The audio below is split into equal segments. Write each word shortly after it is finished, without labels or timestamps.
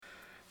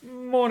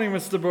Morning,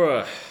 Mr.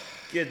 Brewer.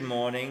 Good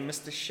morning,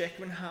 Mr.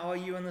 Sheckman. How are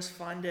you on this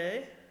fine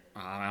day?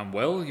 I'm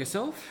well,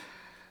 yourself?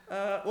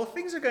 Well,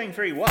 things are going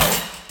very well.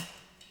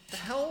 The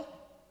hell?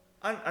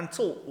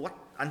 Until what?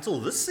 Until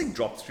this thing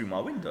dropped through my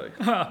window.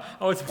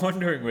 I was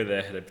wondering where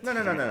they had it. No.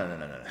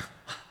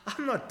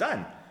 I'm not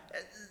done.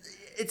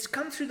 It's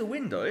come through the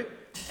window,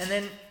 and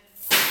then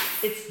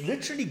it's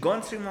literally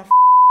gone through my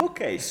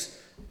bookcase.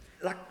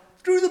 Like,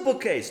 through the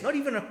bookcase. Not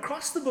even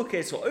across the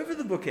bookcase or over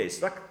the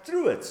bookcase. Like,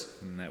 through it.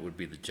 And that would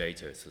be the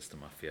JTO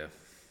system, I fear.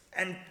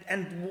 And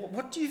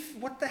what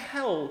the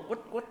hell?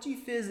 What do you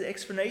fear is the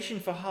explanation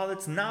for how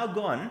it's now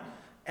gone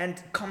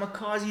and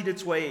kamikazed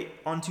its way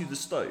onto the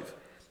stove?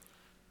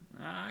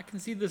 I can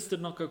see this did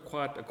not go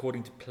quite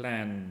according to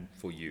plan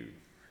for you.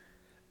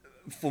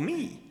 For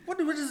me?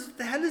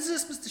 The hell is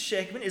this, Mr.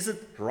 Sheckman? Is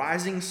it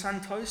Rising Sun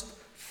Toast?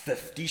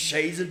 50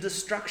 Shades of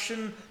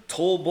Destruction?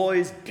 Tall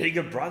Boys,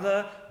 Bigger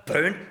Brother?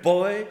 Burnt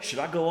Boy? Should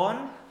I go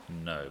on?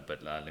 No,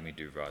 but let me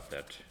write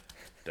that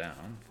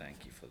down.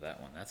 Thank you for that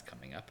one. That's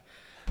coming up.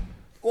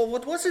 Well,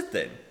 what was it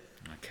then?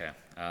 Okay.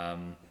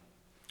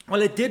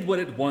 Well, it did what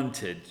it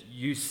wanted.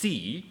 You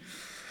see.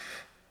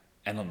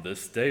 And on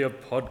this day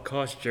of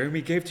podcast,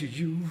 Jeremy gave to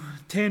you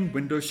 10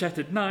 windows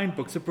shattered, 9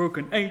 books are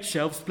broken, 8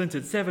 shelves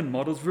splintered, 7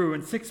 models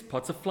ruined, 6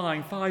 pots are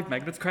flying, 5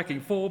 magnets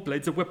cracking, 4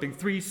 blades are whipping,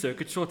 3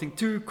 circuits shorting,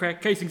 2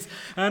 cracked casings,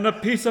 and a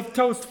piece of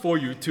toast for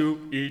you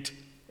to eat.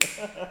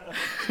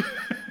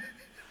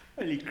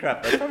 Holy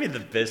crap, that's probably the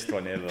best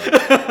one ever.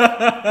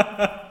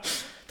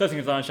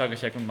 Doesn't sound Shaka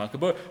Sheckman, Michael,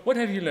 but what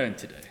have you learned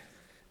today?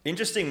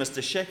 Interesting,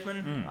 Mr.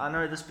 Sheckman. I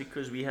know this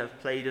because we have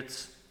played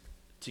it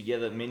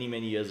together many,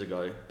 many years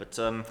ago. But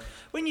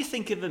when you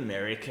think of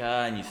America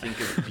and you think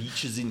of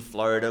beaches in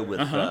Florida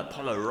with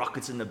Apollo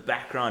rockets in the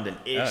background and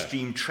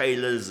Airstream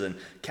trailers and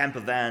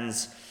camper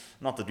vans,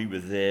 not that we were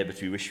there, but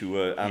we wish we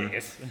were.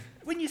 Yes.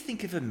 When you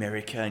think of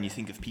America and you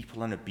think of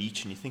people on a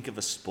beach and you think of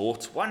a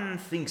sport, one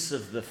thinks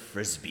of the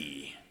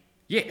Frisbee.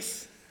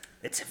 Yes.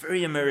 It's a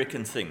very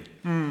American thing.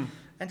 And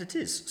it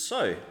is.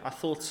 So I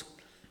thought,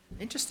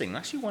 interesting.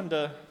 I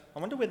wonder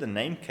where the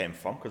name came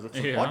from, because it's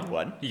an odd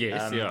one.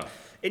 Yes, yeah.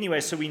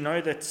 Anyway, so we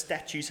know that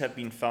statues have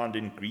been found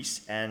in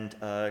Greece and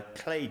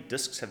clay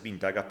discs have been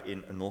dug up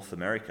in North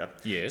America.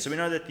 Yes. So we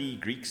know that the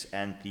Greeks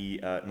and the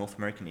North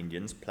American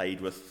Indians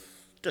played with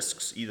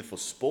discs, either for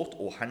sport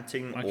or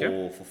hunting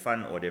or for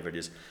fun or whatever it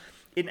is.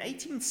 In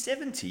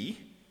 1870,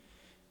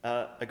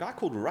 a guy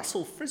called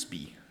Russell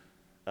Frisbee,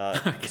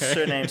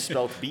 surname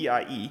spelled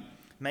B-I-E,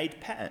 made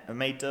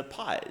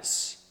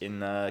pies in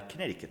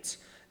Connecticut.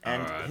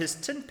 And his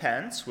tin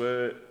pans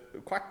were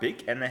quite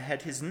big and they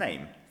had his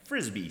name,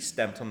 Frisbee,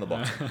 stamped on the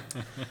bottom.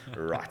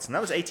 Right, and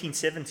that was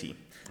 1870.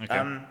 Okay.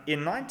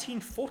 In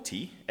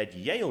 1940, at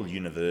Yale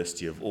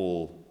University, of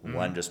all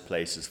wondrous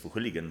places for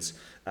hooligans,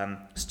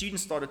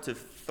 students started to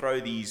throw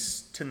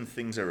these tin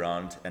things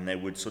around and they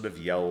would sort of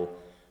yell,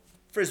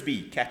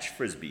 Frisbee, catch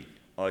Frisbee.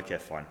 Okay,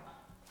 fine.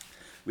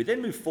 We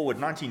then move forward.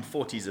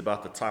 1940 is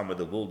about the time where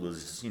the world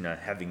was,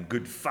 having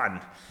good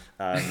fun.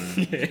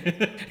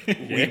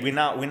 We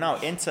now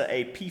enter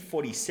a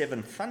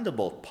P-47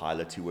 Thunderbolt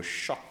pilot who was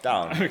shot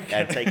down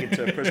and taken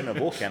to a prisoner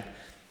of war camp.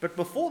 But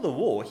before the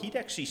war, he'd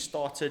actually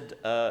started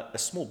a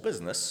small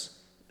business,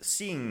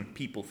 seeing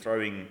people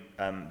throwing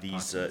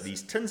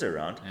these tins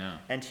around,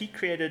 and he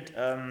created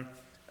on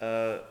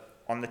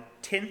the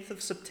 10th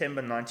of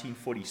September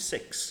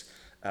 1946.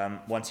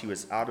 Once he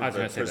was out of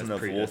the prisoner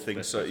of war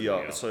thing,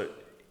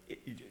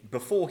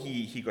 before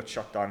he got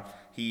shot down,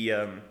 he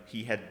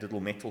had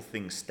little metal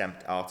things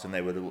stamped out, and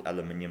they were little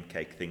aluminium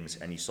cake things,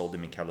 and he sold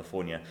them in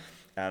California.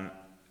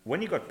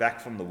 When he got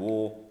back from the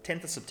war,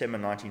 10th of September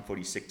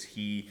 1946,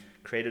 he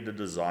created a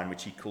design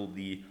which he called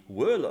the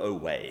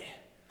Whirl-O-Way.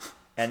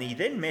 And he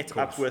then met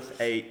up with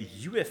a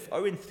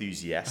UFO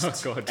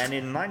enthusiast, and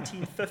in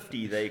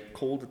 1950 they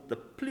called it the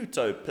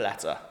Pluto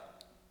Platter.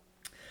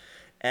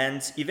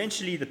 And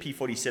eventually the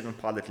P-47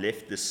 pilot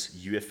left this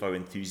UFO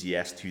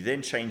enthusiast, who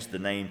then changed the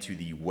name to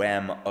the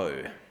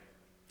Wham-O.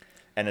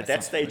 And at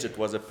that stage it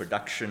was a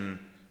production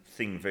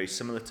thing very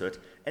similar to it.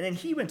 And then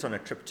he went on a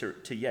trip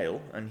to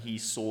Yale, and he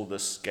saw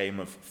this game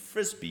of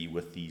Frisbee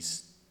with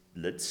these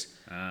lids.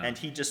 And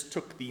he just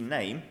took the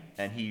name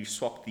and he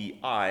swapped the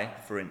I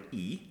for an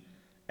E,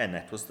 and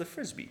that was the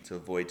Frisbee, to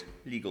avoid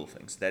legal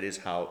things. That is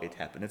how it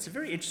happened. It's a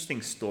very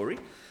interesting story.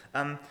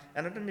 And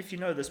I don't know if you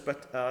know this,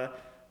 but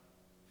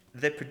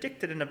they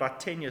predicted in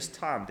about 10 years'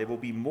 time there will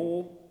be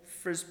more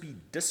Frisbee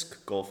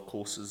disc golf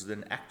courses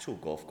than actual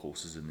golf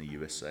courses in the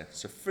USA.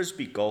 So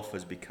Frisbee golf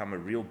has become a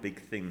real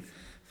big thing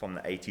from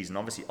the 80s, and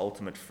obviously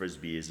Ultimate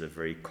Frisbee is a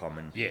very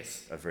common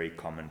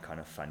kind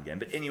of fun game.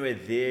 But anyway,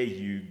 there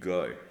you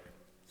go.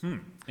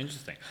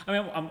 Interesting. I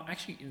mean, I'm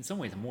actually, in some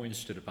ways, I'm more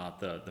interested about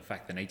the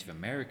fact that Native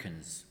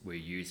Americans were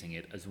using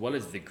it as well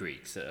as the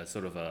Greeks,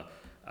 sort of a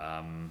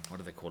what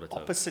do they call it?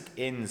 Opposite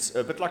ends,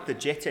 a bit like the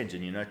jet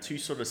engine, two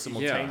sort of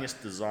simultaneous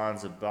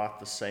designs about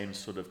the same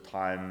sort of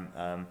time.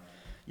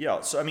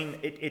 So I mean,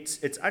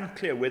 it's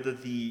unclear whether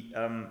the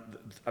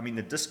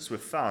discs were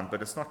found,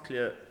 but it's not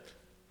clear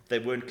they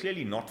weren't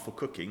clearly not for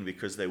cooking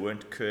because they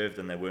weren't curved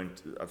and they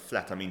weren't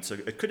flat. I mean, so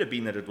it could have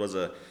been that it was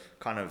a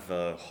kind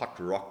of hot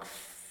rock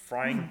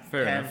frying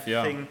fair pan enough,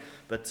 yeah. thing,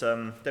 but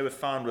they were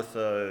found with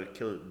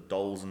killer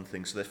dolls and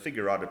things, so they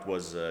figure out it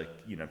was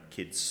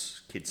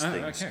kids things.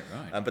 Okay,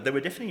 right. But they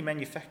were definitely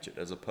manufactured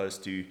as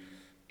opposed to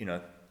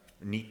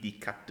neatly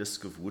cut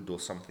disc of wood or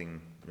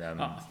something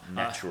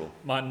natural.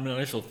 My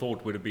initial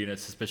thought would have been a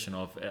suspicion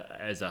of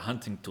as a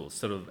hunting tool,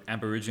 sort of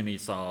Aborigine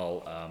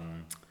style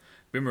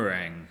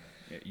boomerang,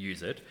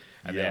 use it,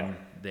 and Yeah.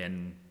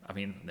 then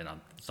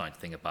I'm starting to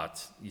think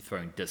about you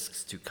throwing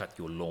discs to cut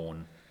your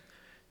lawn.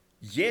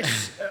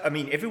 Yes, I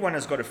mean everyone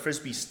has got a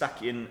frisbee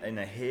stuck in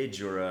a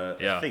hedge or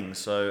a thing.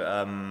 So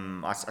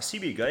I see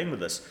where you're going with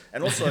this.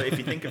 And also, if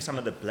you think of some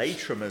of the blade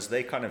trimmers,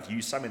 they kind of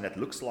use something that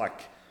looks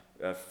like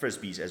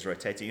frisbees as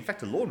rotating. In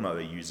fact, a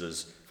lawnmower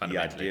uses the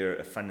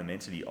idea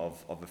fundamentally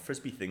of a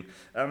frisbee thing.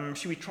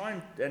 Should we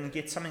try and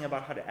get something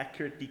about how to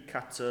accurately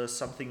cut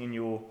something in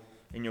your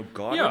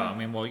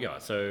garden? Yeah,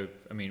 So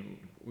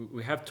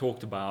we have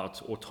talked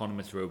about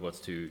autonomous robots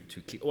to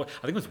keep. Well,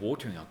 I think it was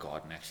watering our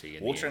garden actually.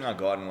 Watering our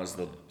garden was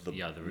the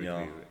route we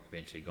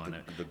eventually gone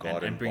the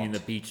garden and bringing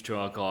bot. the beach to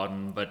our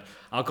garden. But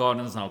our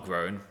garden is now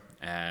grown,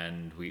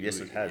 and Yes,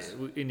 it has.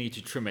 We need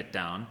to trim it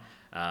down.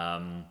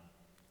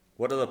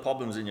 What are the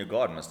problems in your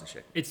garden, Mr.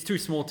 Sheck? It's too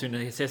small to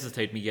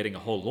necessitate me getting a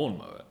whole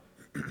lawnmower.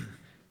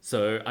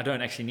 So I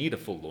don't actually need a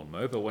full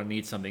lawnmower, but when I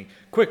need something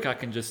quick, I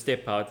can just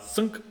step out,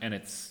 sunk, and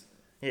it's.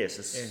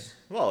 Yes,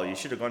 well, you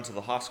should have gone to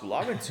the high school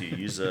I went to.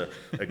 Use a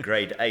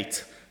grade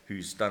 8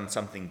 who's done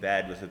something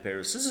bad with a pair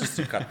of scissors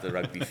to cut the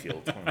rugby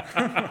field.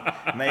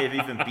 May have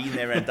even been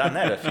there and done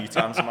that a few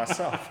times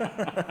myself.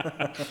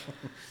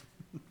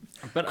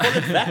 But call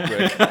it that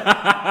work.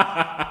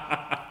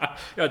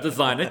 Yeah,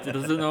 design it.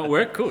 Does it not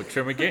work? Cool.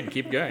 Trim again.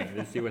 Keep going.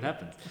 Let's see what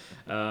happens.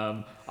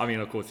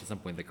 Of course, at some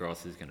point the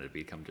grass is going to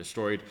become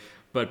destroyed,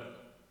 but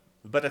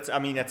it's,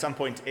 at some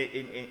point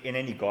in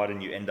any garden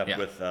you end up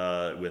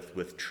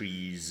with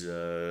trees,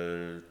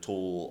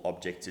 tall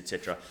objects,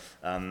 etc.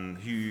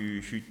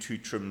 Who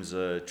trims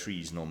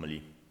trees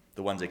normally?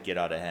 The ones that get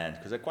out of hand,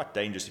 because they're quite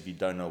dangerous if you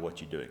don't know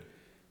what you're doing.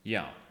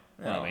 Yeah.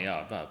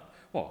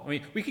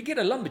 We could get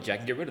a lumberjack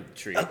and get rid of the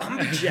tree. A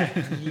lumberjack,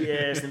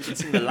 yes. And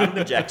sing the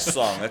lumberjack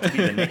song. That would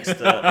be the next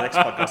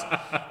podcast.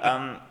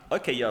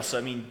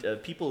 So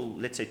people,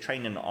 let's say,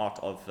 train in the art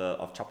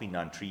of chopping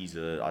down trees.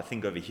 I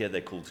think over here they're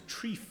called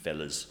tree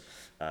fellers.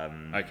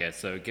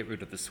 So get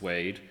rid of the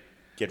suede.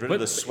 Get rid of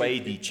the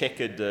suede, the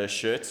checkered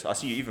shirt. I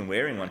see you even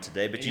wearing one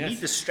today, but you need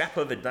the strap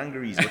over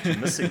dungarees, what you're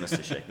missing, Mr.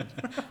 Sheck.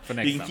 For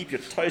next you can keep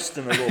your toast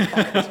in the little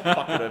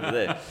pocket over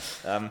there.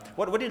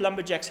 What do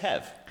lumberjacks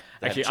have?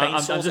 Actually,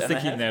 I'm just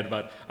thinking that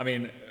about.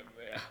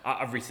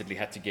 I've recently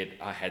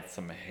had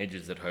some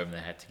hedges at home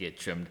that had to get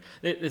trimmed.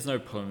 There's no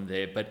problem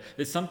there, but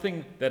there's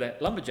something that a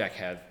lumberjack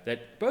have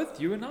that both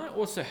you and I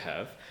also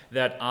have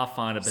that I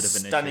find a bit of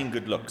an stunning issue.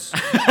 good looks.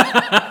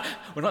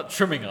 We're not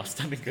trimming our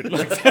stunning good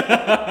looks.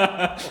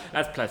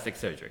 That's plastic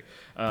surgery.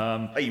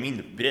 You mean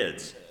the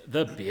beards?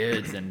 The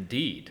beards,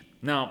 indeed.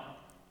 Now,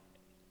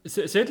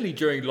 certainly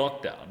during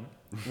lockdown,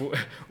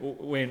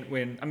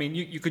 when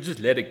you could just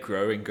let it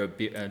grow and go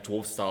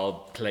dwarf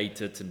style,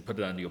 plate it and put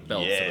it under your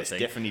belt. Yeah, sort of it thing.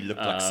 Definitely looked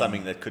like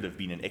something that could have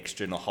been an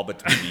extra in a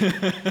Hobbit movie.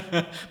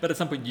 But at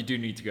some point you do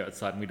need to go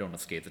outside, and we don't want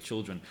to scare the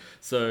children,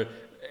 so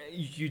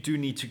you do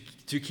need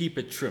to keep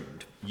it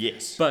trimmed.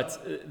 Yes,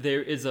 but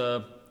there is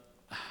a.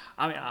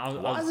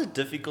 Why is it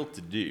difficult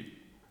to do?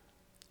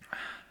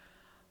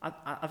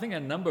 I think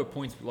at a number of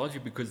points, largely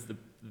because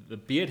the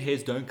beard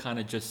hairs don't kind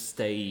of just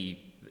stay.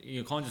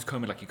 You can't just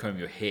comb it like you comb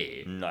your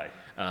hair. No.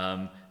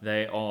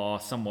 They are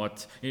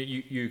somewhat.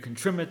 You can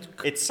trim it.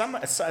 It's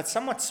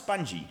somewhat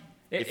spongy.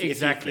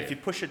 Exactly. If you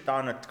push it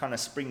down, it kind of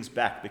springs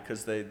back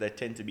because they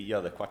tend to be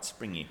they're quite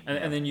springy.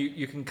 And then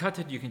you can cut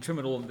it, you can trim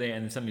it all there,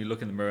 and then suddenly you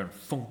look in the mirror and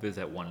thunk, there's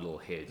that one little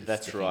hair.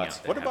 That's right.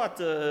 What about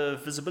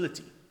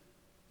visibility?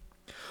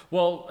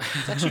 Well,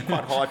 it's actually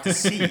quite hard to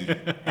see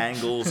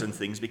angles and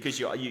things because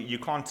you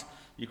can't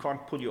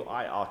pull your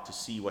eye out to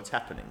see what's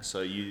happening.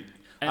 So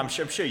I'm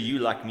sure you,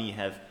 like me,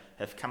 have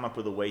come up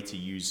with a way to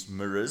use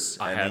mirrors,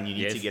 then you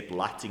need to get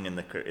lighting in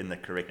the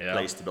correct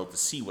place to be able to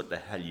see what the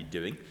hell you're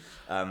doing.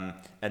 And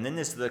then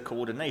there's the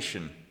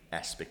coordination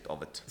aspect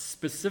of it.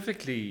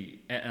 Specifically,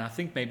 and I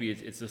think maybe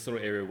it's the sort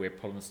of area where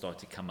problems start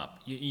to come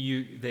up.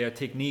 There are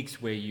techniques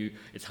where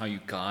it's how you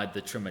guide the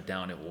trimmer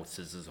down, or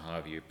scissors, or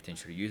however you're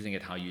potentially using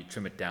it, how you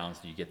trim it down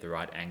so you get the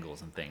right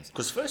angles and things.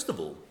 Because first of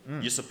all,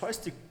 you're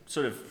supposed to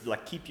sort of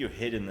like keep your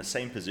head in the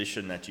same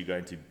position that you're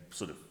going to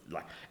sort of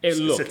like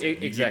sit.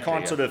 Exactly. You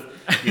can't sort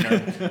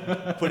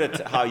of put it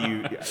how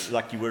you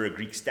like you were a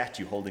Greek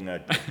statue holding a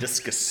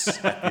discus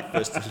at the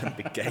first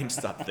Olympic Games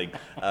type thing.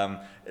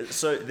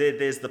 So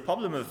there's the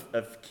problem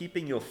of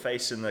keeping your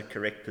face in the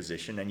correct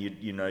position, and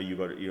you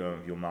got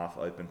your mouth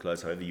open,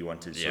 closed, however you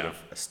want to sort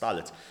of style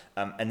it.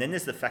 And then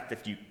there's the fact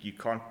that you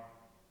can't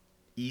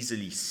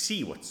easily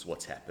see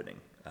what's happening.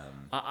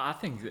 I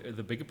think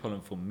the bigger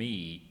problem for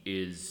me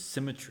is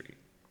symmetry.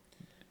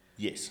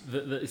 Yes.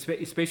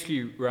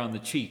 Especially around the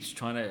cheeks,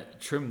 trying to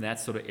trim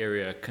that sort of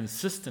area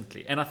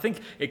consistently. And I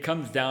think it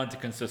comes down to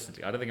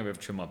consistency. I don't think I've ever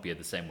trimmed my beard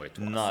the same way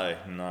twice.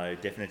 No,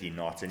 definitely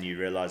not. And you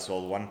realize,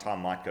 well, one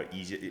time might go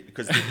easier.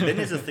 Because then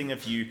there's the thing,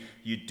 if you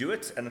do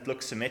it and it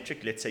looks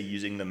symmetric, let's say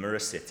using the mirror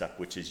setup,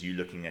 which is you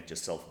looking at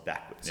yourself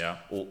backwards. Yeah.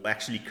 Or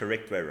actually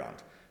correct way around.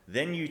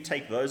 Then you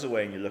take those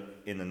away and you look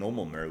in the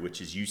normal mirror,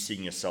 which is you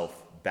seeing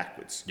yourself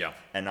backwards. Yeah.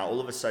 And now all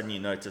of a sudden you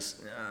notice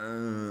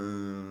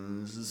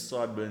this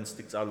sideburn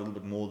sticks out a little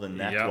bit more than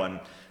that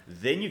one.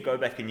 Then you go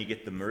back and you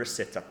get the mirror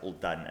setup all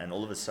done, and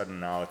all of a sudden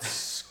now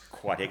it's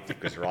quite hectic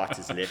because right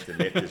is left and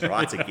left is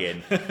right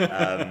again.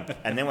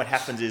 And then what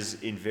happens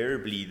is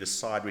invariably the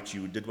side which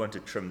you did want to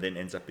trim then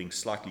ends up being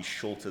slightly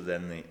shorter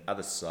than the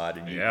other side,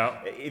 and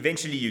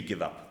eventually you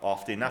give up.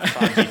 After enough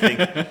times you think,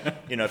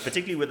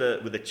 particularly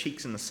with the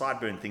cheeks and the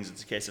sideburn things,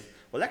 it's a case of,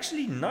 well,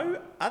 actually no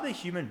other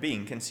human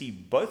being can see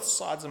both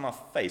sides of my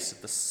face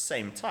at the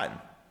same time.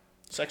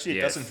 So actually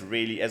it doesn't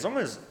really, as long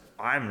as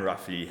I'm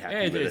roughly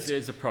happy with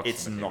it.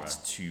 It's not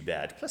too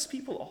bad. Plus,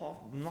 people are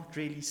not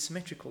really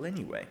symmetrical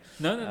anyway.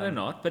 No, they're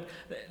not. But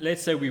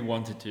let's say we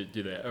wanted to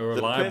do that a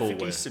reliable the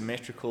perfectly way,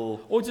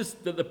 symmetrical, or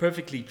just the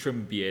perfectly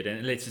trimmed beard,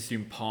 and let's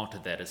assume part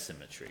of that is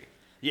symmetry.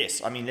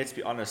 Yes, I mean, let's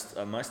be honest.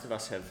 Most of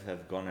us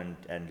have gone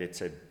and let's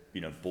say,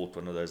 bought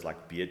one of those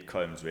like beard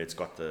combs where it's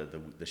got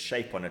the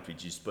shape on it,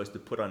 which you're supposed to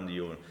put under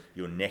your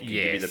neck and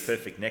give you the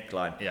perfect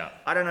neckline. Yeah.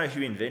 I don't know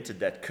who invented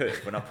that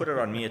curve. When I put it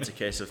on me, it's a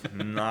case of,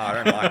 no,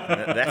 I don't like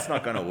that. That's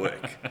not going to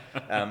work.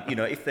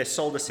 If they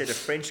sold a set of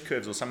French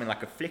curves or something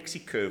like a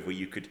flexi curve where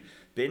you could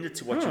bend it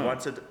to what you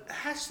wanted,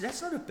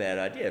 that's not a bad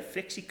idea. A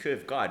flexi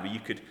curve guide where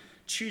you could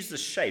choose the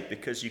shape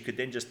because you could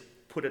then just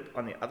put it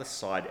on the other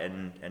side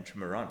and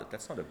trim around it.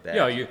 That's not a bad.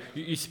 Yeah,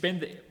 you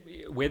spend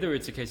whether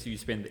it's a case of you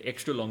spend the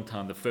extra long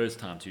time the first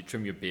time to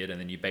trim your beard,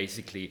 and then you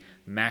basically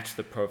match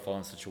the profile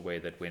in such a way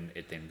that when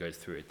it then goes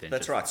through it, then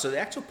that's right. So the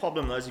actual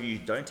problem, those of you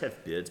who don't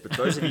have beards, but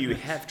those of you who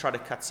have tried to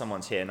cut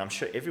someone's hair, and I'm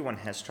sure everyone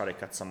has tried to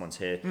cut someone's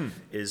hair,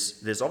 is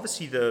there's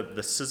obviously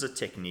the scissor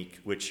technique,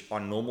 which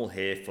on normal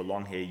hair, for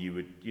long hair, you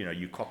would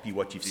you copy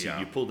what you've seen.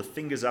 You pull the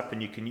fingers up,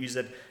 and you can use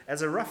it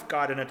as a rough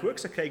guide, and it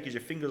works okay because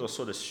your fingers are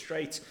sort of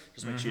straight.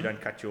 Just make sure you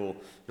don't cut your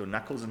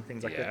knuckles and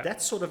things like that.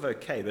 That's sort of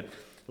okay, but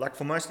like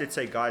for most, let's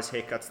say, guys'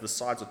 haircuts, the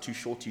sides are too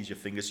short to use your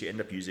fingers, so you end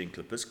up using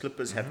clippers.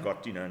 Clippers have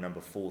got, number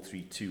 4,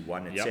 3, 2,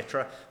 1,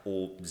 etc.,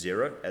 or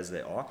 0 as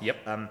they are.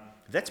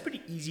 That's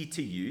pretty easy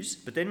to use,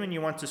 but then when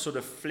you want to sort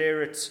of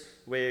flare it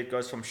where it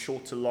goes from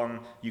short to long,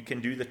 you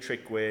can do the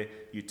trick where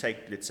you take,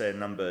 let's say, a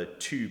number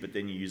 2, but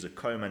then you use a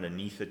comb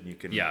underneath it, and you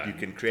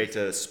can create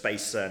a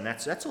spacer, and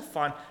that's all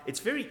fine.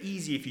 It's very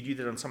easy if you do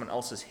that on someone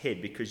else's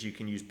head because you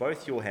can use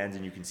both your hands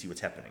and you can see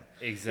what's happening.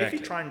 Exactly. If you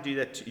try and do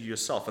that to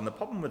yourself, and the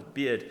problem with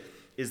beard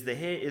is the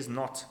hair is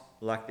not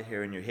like the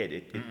hair in your head.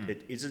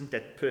 It isn't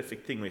that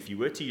perfect thing where if you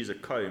were to use a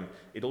comb,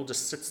 it all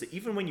just sits there.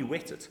 Even when you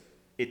wet it,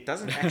 it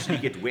doesn't actually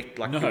get wet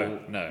like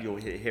your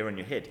hair on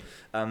your head.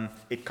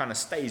 It kind of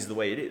stays the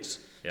way it is.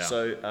 Yeah.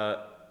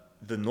 So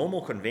the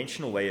normal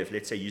conventional way of,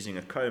 let's say, using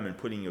a comb and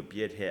pulling your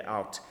beard hair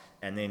out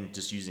and then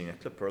just using a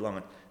clipper along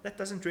it, that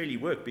doesn't really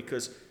work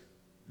because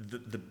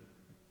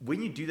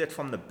when you do that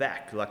from the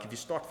back, like if you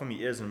start from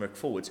your ears and work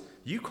forwards,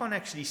 you can't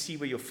actually see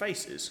where your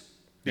face is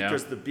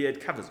because the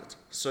beard covers it.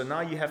 So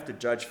now you have to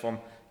judge from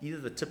either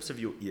the tips of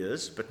your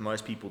ears, but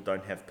most people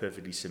don't have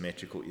perfectly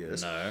symmetrical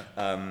ears.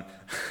 No.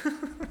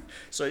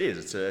 So it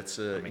is. It's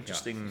an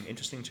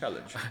interesting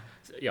challenge.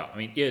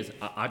 Ears.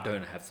 I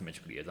don't have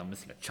symmetrical ears. I'm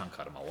missing a chunk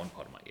out of my one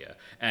part of my ear,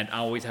 and I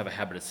always have a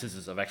habit of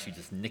scissors of actually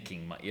just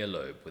nicking my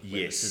earlobe with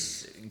the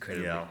scissors.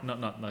 Incredibly,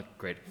 not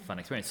great fun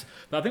experience.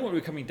 But I think what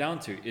we're coming down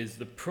to is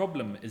the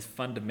problem is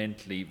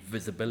fundamentally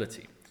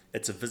visibility.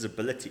 It's a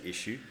visibility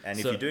issue, and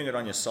if you're doing it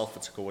on yourself,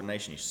 it's a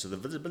coordination issue. So the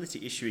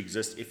visibility issue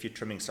exists if you're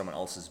trimming someone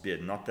else's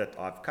beard. Not that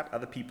I've cut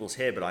other people's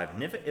hair, but I've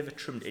never ever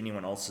trimmed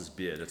anyone else's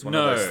beard. It's one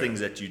of those things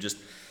that you just,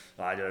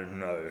 I don't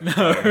know. I'm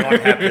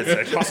not happy.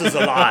 It crosses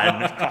a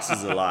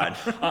line.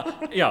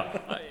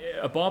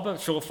 A barber,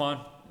 sure, fine,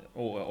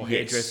 or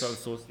hairdresser of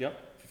sorts.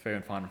 Fair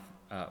and fine.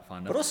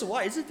 But also,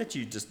 why is it that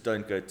you just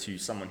don't go to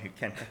someone who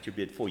can cut your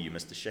beard for you,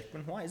 Mr.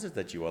 Sheckman? Why is it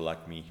that you are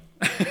like me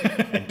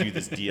and do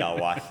this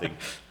DIY thing?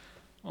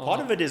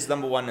 Part of it is,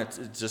 number one, it's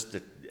just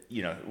that,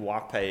 why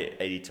pay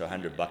 $80 to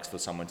 $100 for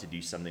someone to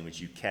do something which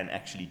you can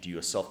actually do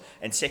yourself?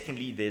 And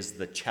secondly, there's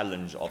the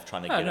challenge of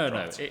trying to get it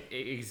right.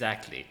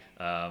 Exactly.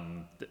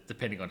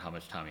 Depending on how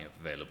much time you have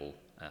available,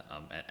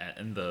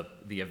 and the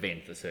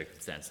event, the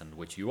circumstance in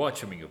which you are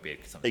trimming your beard.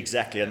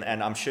 Exactly,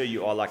 and I'm sure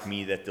you are like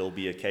me, that there'll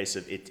be a case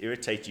of it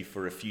irritates you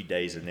for a few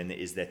days, and then there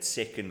is that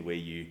second where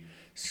you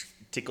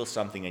tickle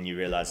something and you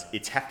realize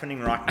it's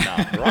happening right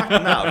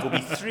now. It will be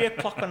 3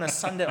 o'clock on a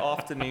Sunday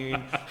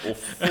afternoon or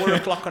 4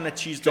 o'clock on a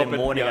Tuesday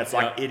morning.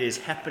 It is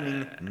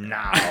happening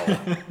now.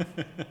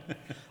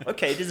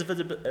 Okay, it is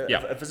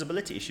a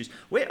visibility issues.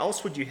 Where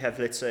else would you have,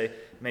 let's say,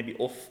 maybe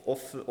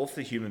off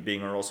the human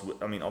being, or else,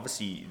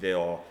 obviously there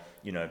are,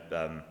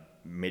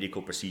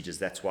 medical procedures.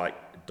 That's why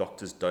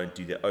doctors don't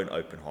do their own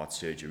open heart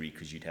surgery,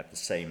 because you'd have the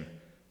same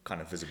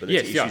kind of visibility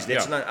Yes, issues, yeah, let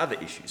yeah. alone other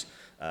issues.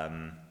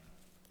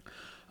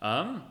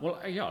 Well,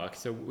 yeah. Like,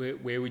 so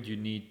where would you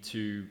need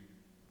to?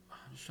 I'm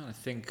just trying to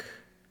think.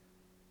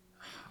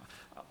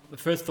 The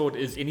first thought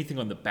is anything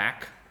on the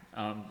back.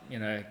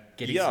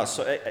 Getting Yeah,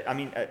 some- so I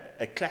mean,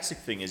 a classic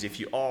thing is if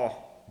you are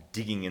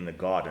digging in the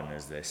garden,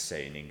 as they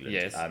say in England,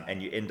 Yes.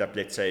 and you end up,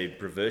 let's say,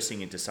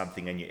 reversing into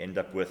something, and you end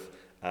up with,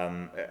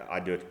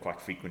 I do it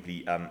quite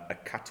frequently, a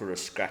cut or a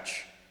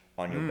scratch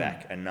on your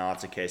back, and now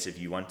it's a case if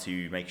you want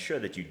to make sure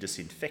that you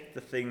disinfect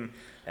the thing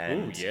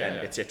and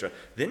etc.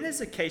 Then there's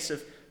a case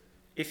of,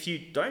 if you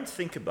don't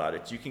think about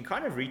it, you can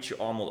kind of reach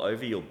your arm all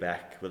over your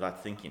back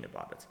without thinking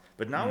about it.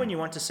 But now when you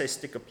want to, say,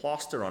 stick a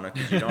plaster on it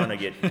because you don't want to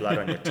get blood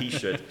on your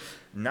t-shirt,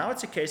 now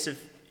it's a case of,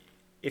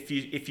 if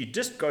you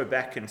just go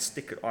back and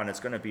stick it on, it's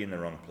going to be in the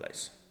wrong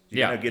place.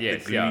 You're going to get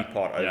the gluey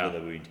part over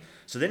the wound.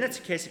 So then it's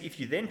a case of, if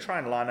you then try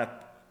and line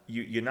up,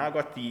 you now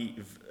got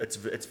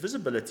it's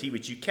visibility,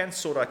 which you can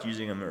sort out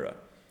using a mirror.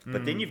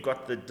 But then you've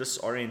got the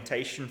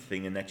disorientation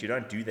thing, in that you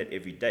don't do that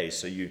every day.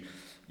 So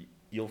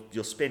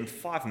you'll spend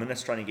 5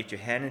 minutes trying to get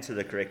your hand into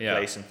the correct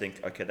place and think,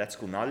 okay, that's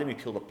cool. Now let me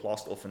peel the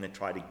plaster off and then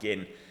try it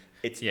again.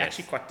 It's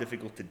actually quite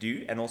difficult to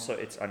do, and also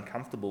it's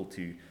uncomfortable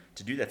to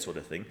do that sort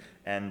of thing.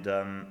 And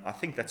I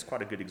think that's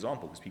quite a good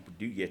example, because people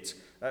do get,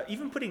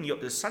 even putting the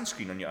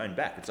sunscreen on your own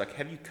back. It's like,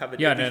 have you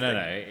covered everything?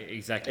 No,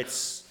 exactly.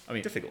 It's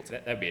difficult.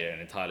 That'd be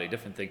an entirely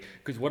different thing.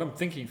 Because what I'm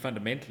thinking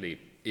fundamentally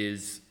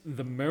is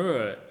the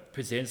mirror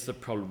presents the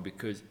problem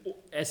because,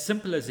 as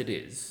simple as it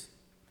is,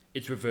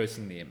 it's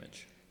reversing the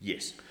image.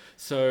 Yes.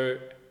 So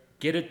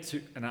get it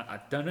to, and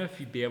I don't know if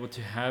you'd be able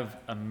to have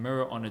a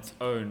mirror on its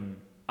own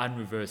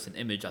unreverse an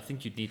image. I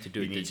think you'd need to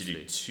do it digitally. You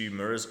need to do 2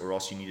 mirrors, or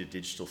else you need a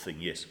digital thing,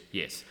 yes.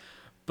 Yes.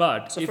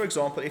 But so, for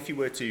example, if you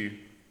were to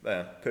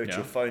perch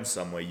your phone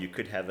somewhere, you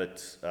could have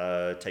it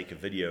take a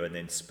video and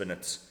then spin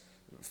it,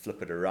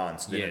 flip it around.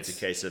 So then it's a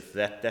case of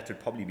that would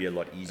probably be a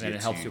lot easier. And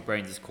it helps your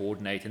brain just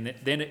coordinate. And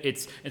then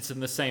it's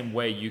in the same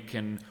way you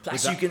can...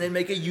 Plus, you can then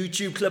make a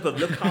YouTube clip of,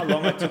 look how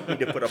long it took me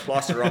to put a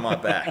plaster on my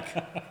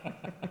back.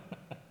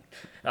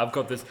 I've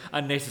got this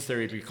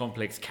unnecessarily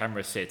complex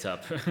camera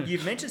setup.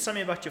 You've mentioned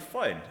something about your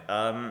phone.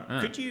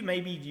 Could you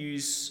maybe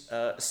use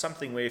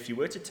something where, if you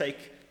were to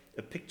take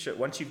a picture,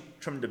 once you've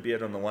trimmed a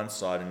beard on the one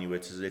side and you were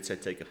to, let's say,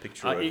 take a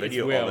picture or a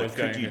video of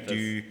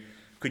it,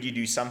 could you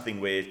do something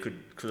where it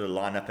could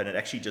line up, and it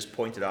actually just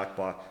pointed out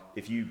by,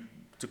 if you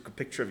took a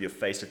picture of your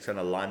face, it kind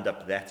of lined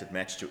up that, it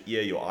matched your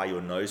ear, your eye,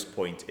 your nose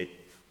point, it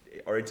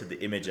oriented the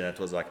image, and it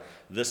was like,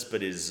 this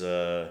bit is,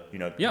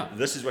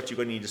 this is what you're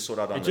going to need to sort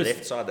out on the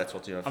left side, that's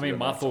what you have to do. I mean,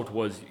 my thought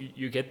was,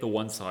 you get the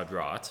one side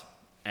right,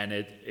 and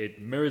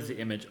it mirrors the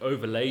image,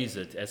 overlays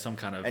it as some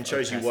kind of... And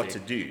shows you what to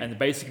do. And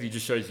basically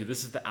just shows you,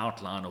 this is the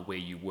outline of where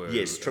you were.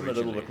 Yes, trim a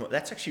little bit more.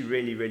 That's actually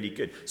really, really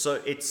good.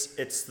 So it's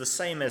the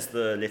same as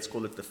the, let's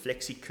call it the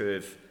flexi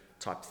curve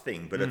type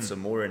thing, but it's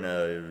more in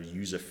a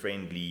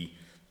user-friendly,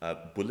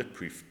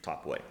 bulletproof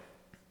type way.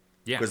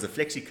 Yeah. Because the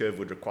flexi curve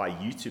would require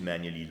you to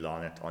manually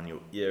line it on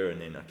your ear,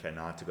 and then, okay,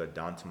 now I have to go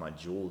down to my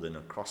jaw, then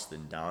across,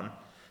 then down.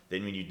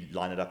 Then when you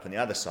line it up on the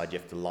other side, you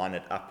have to line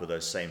it up with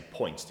those same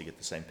points to get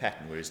the same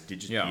pattern, whereas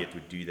digitally it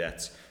would do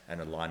that and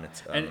align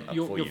it up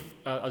for you.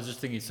 I was just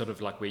thinking sort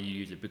of like where you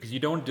use it, because you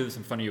don't want to do this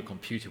in front of your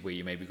computer where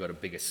you maybe got a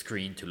bigger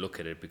screen to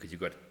look at it because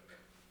you've got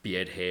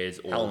beard hairs.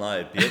 Or... Hell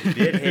no,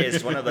 beard hair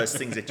is one of those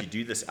things that you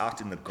do this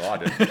out in the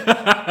garden.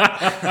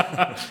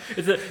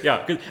 Because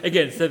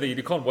again, so that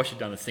you can't wash it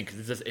down the sink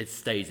because it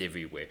stays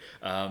everywhere.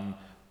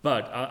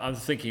 But I'm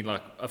thinking,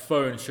 like, a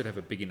phone should have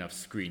a big enough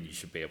screen. You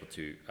should be able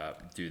to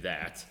do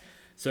that.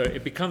 So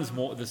it becomes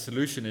more, the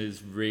solution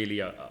is really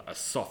a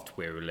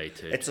software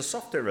related. It's a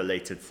software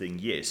related thing,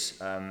 yes.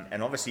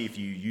 And obviously if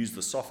you use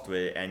the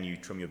software and you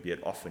trim your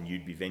beard often,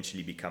 you'd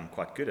eventually become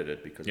quite good at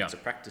it, because it's a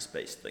practice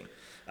based thing.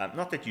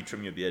 Not that you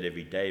trim your beard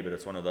every day, but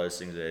it's one of those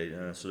things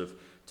that sort of,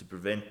 to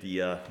prevent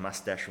the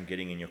mustache from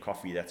getting in your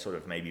coffee, that's sort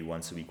of maybe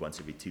once a week, once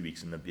every 2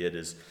 weeks, and the beard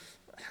is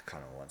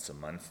kind of once a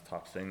month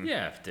type thing.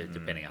 Yeah,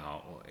 depending on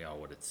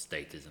what its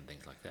state is and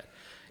things like that.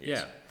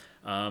 Yes.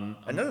 Yeah.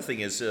 Another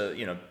thing is, so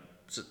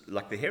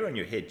like the hair on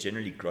your head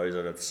generally grows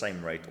at the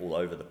same rate all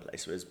over the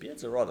place, whereas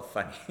beards are rather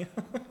funny.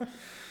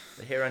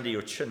 The hair under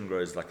your chin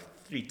grows like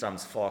 3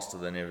 times faster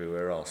than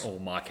everywhere else. Or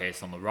my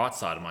case, on the right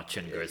side of my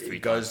chin grows 3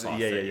 times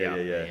faster. Yeah. I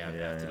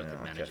have to look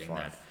at managing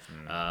that.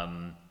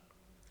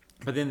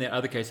 But then the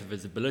other case of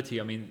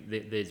visibility, I mean,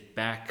 there's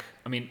back.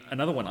 I mean,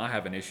 another one I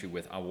have an issue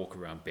with, I walk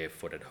around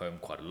barefoot at home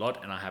quite a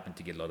lot, and I happen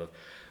to get a lot of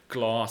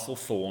glass or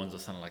thorns or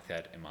something like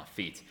that in my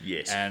feet.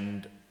 Yes.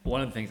 And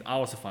one of the things I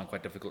also find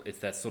quite difficult is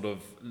that sort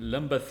of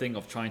limber thing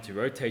of trying to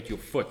rotate your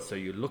foot, so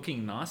you're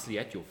looking nicely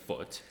at your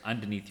foot,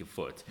 underneath your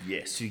foot.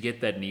 Yes. To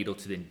get that needle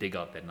to then dig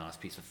out that nice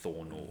piece of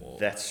thorn or...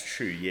 That's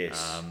true,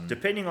 yes.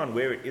 Depending on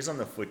where it is on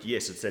the foot,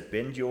 yes, it's that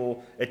it's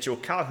your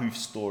cow hoof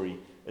story.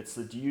 It's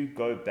the, do you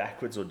go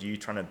backwards or do you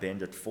try to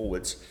bend it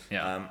forwards?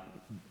 Yeah.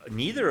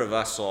 Neither of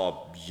us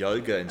are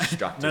yoga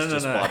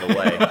instructors, by the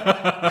way.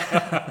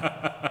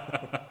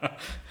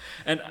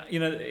 And,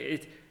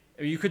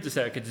 You could just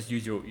say, okay, just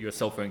use your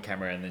cell phone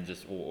camera and then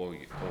just, or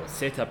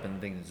set up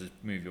and things, just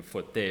move your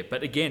foot there.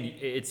 But again,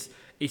 it's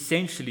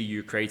essentially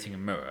you're creating a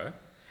mirror,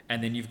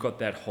 and then you've got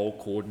that whole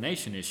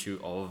coordination issue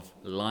of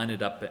line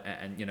it up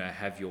and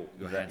have your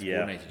hands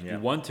coordinated. Yeah. You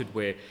want it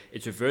where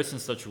it's reversed in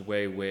such a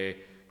way where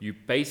you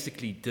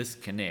basically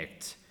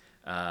disconnect,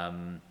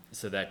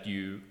 so that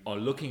you are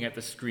looking at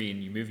the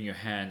screen, you're moving your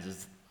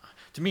hands.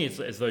 To me, it's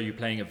as though you're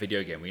playing a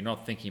video game. We're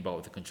not thinking about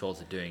what the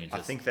controls are doing. I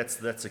think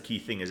that's a key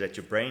thing, is that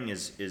your brain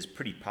is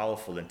pretty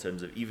powerful in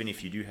terms of, even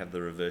if you do have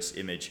the reverse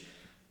image,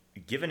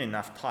 given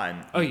enough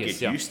time, you get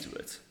used to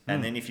it.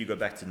 And then if you go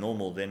back to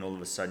normal, then all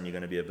of a sudden you're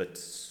going to be a bit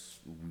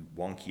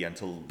wonky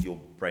until your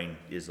brain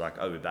is like,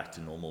 oh, we're back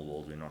to normal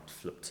world. We're not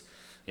flipped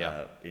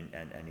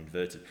and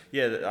inverted.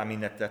 Yeah, I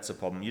mean, that's a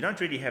problem. You don't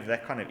really have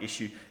that kind of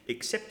issue,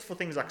 except for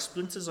things like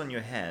splinters on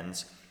your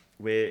hands,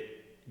 where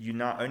you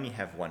now only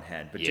have one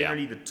hand, but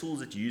generally the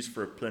tools that you use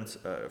for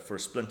a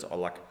splinter are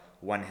like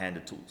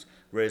one-handed tools.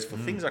 Whereas for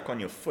things like on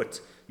your foot,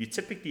 you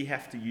typically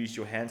have to use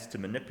your hands to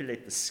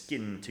manipulate the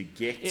skin to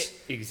get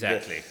the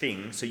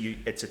thing. So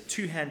it's a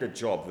two-handed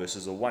job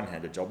versus a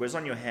one-handed job. Whereas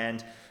on your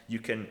hand, you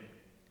can,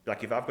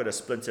 like if I've got a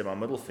splinter in my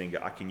middle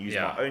finger, I can use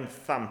my own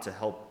thumb to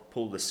help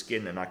pull the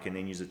skin, and I can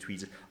then use a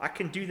tweezer. I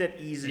can do that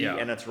easily,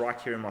 and it's right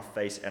here in my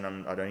face, and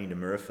I don't need a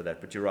mirror for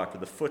that. But you're right, with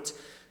the foot,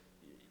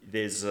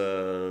 there's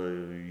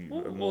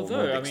more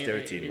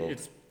dexterity involved.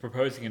 It's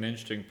proposing an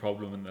interesting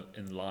problem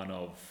in the line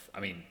of,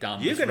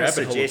 down You're this going to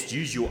rabbit hole. suggest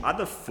use your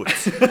other foot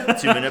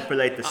to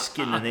manipulate the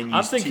skin and then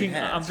use two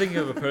hands. I'm thinking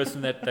of a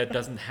person that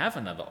doesn't have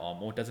another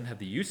arm or doesn't have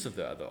the use of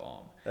the other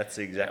arm. That's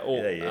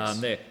exactly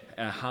yes.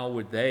 How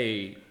would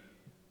they?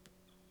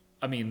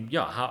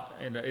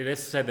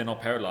 Let's say they're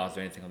not paralyzed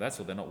or anything like that,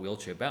 so they're not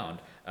wheelchair bound.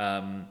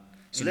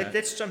 So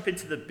let's jump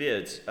into the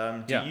beard.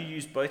 Do you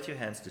use both your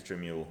hands to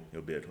trim your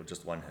beard, or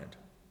just one hand?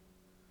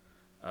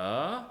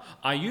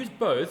 I use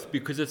both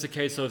because it's a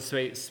case of,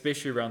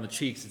 especially around the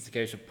cheeks, it's a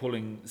case of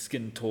pulling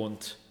skin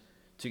taut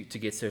to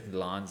get certain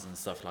lines and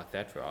stuff like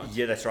that, right?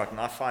 Yeah, that's right. And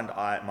I find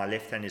my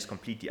left hand is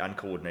completely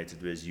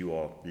uncoordinated, whereas you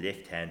are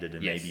left-handed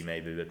and maybe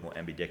a bit more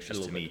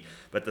ambidextrous to me.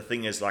 But the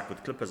thing is, like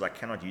with clippers, I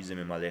cannot use them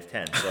in my left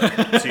hand. So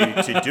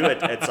to do it,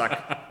 it's like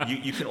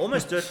you can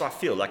almost do it by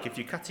feel. Like if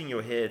you're cutting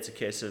your hair, it's a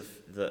case of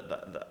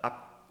the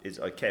up is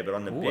okay, but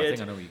on the beard,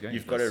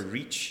 you've got to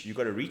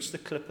reach the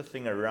clipper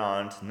thing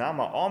around. Now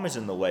my arm is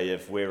in the way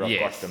of where I've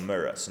got the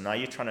mirror. So now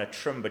you're trying to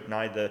trim, but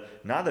now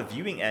the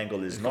viewing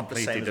angle is not the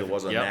same as it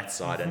was on that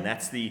side, and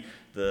that's the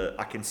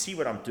I can see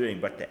what I'm doing,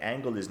 but the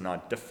angle is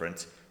now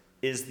different.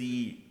 Is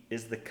the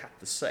cut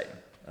the same?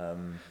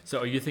 So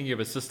are you thinking of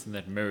a system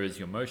that mirrors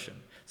your motion?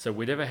 So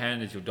whatever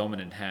hand is your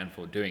dominant hand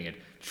for doing it,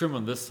 trim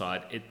on this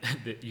side,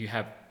 you'd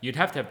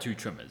have to have two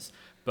trimmers,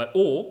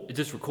 or it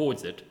just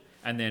records it.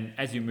 And then,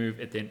 as you move,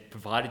 it then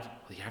provided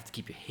you have to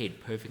keep your head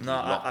perfectly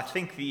locked. I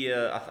think the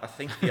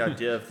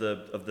idea of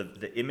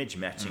the image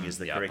matching is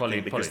the correct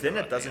thing, because then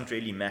it doesn't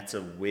really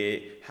matter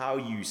how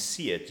you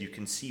see it. You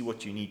can see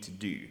what you need to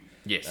do.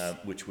 Yes,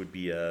 which would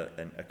be a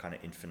kind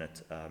of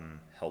infinite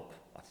help,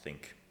 I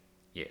think.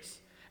 Yes.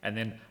 And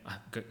then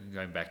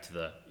going back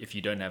to if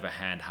you don't have a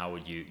hand, how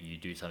would you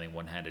do something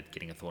one-handed,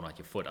 getting a thorn out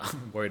your foot?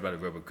 I'm worried about a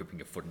robot gripping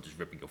your foot and just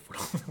ripping your foot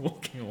off and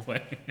walking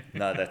away.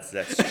 No, that's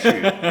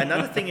true.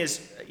 Another thing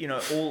is,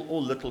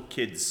 all little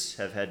kids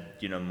have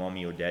had,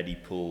 mommy or daddy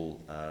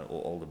pull,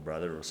 or older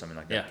brother or something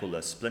like that, pull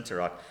a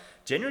splinter out.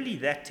 Generally,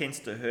 that tends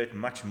to hurt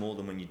much more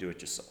than when you do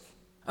it yourself.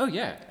 Oh,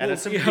 yeah. And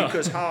it's simply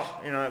because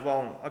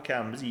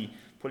I'm busy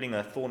pulling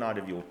a thorn out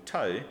of your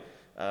toe.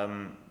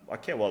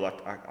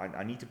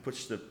 I need to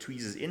push the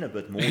tweezers in a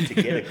bit more to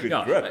get a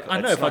good grip. I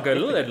know if I go a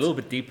little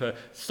bit deeper,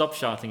 stop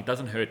shouting, it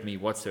doesn't hurt me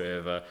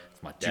whatsoever.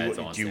 It's my dad's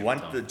answer. Do you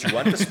want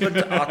the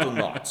splinter out or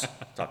not?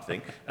 Type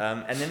thing.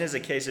 And then there's a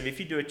case of,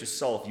 if you do it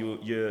yourself,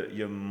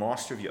 you're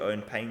master of your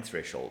own pain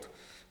threshold.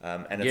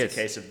 And it's a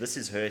case of, this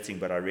is hurting,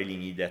 but I really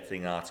need that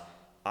thing out.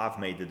 I've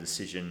made the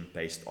decision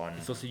based on.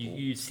 It's also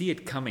you see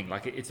it coming,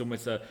 like it's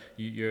almost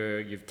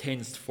you've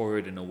tensed for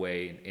it in a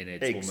way, and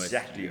it's almost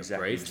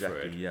braced for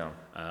it. Yeah.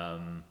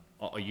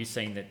 Are you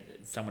saying that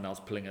someone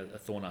else pulling a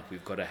thorn out,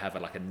 we've got to have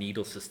a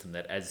needle system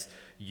that as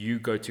you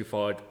go too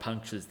far, it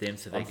punctures them?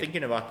 So I'm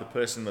thinking about the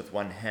person with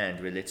one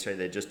hand, where let's say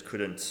they just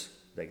couldn't,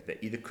 they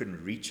either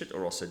couldn't reach it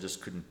or also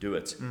just couldn't do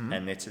it,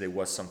 and let's say there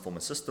was some form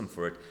of system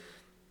for it.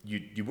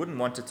 You wouldn't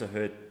want it to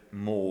hurt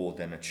more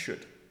than it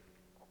should.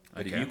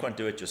 But if you can't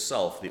do it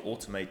yourself, the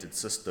automated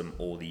system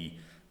or the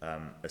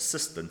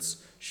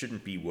assistance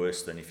shouldn't be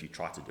worse than if you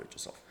try to do it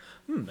yourself.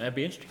 That'd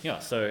be interesting. Yeah.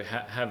 So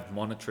have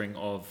monitoring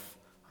of.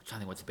 I'm trying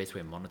to think what's the best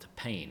way to monitor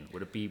pain.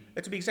 Would it be?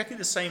 It would be exactly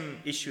the same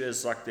issue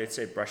as, like, let's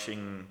say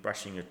brushing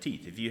your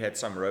teeth. If you had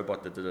some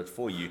robot that did it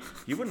for you,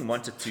 you wouldn't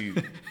want it to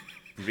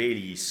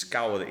really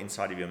scour the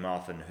inside of your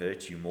mouth and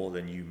hurt you more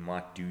than you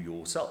might do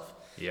yourself.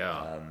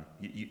 Yeah.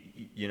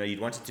 You'd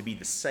want it to be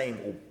the same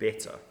or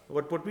better.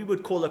 What we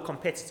would call a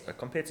competitor. A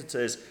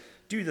competitor is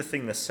do the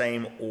thing the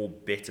same or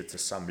better to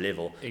some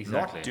level.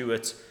 Exactly. Not do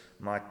it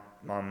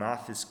my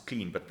mouth is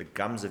clean, but the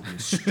gums have been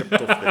stripped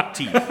off the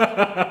teeth.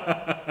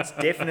 It's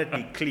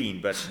definitely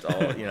clean, but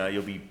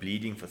you'll be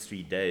bleeding for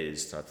 3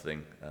 days, type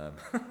thing.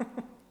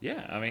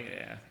 Yeah, I mean,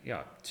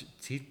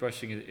 teeth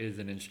brushing is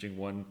an interesting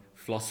one.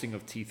 Flossing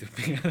of teeth would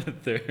be a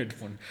third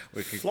one.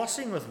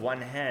 Flossing with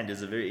one hand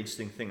is a very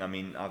interesting thing. I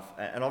mean,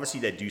 and obviously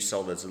they do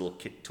sell those little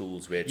kit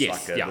tools where it's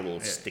like a little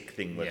stick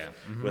thing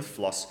with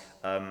floss.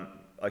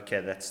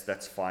 Okay,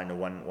 that's fine.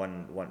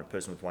 A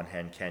person with one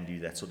hand can do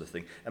that sort of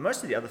thing, and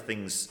most of the other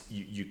things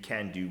you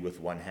can do with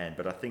one hand.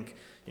 But I think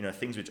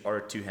things which are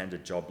a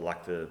two-handed job,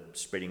 like the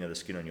spreading of the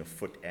skin on your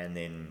foot and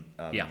then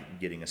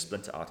getting a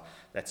splinter out,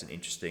 that's an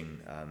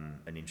interesting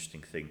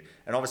thing.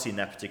 And obviously, in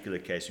that particular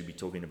case, we'd be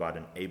talking about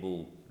an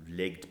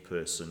able-legged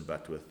person,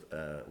 but with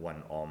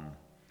one arm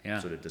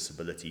sort of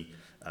disability,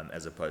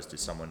 as opposed to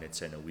someone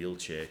that's in a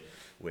wheelchair,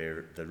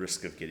 where the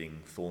risk of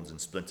getting thorns and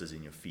splinters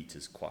in your feet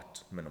is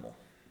quite minimal.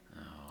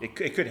 It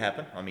could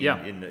happen. I mean,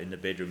 in the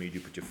bedroom, you do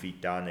put your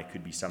feet down. There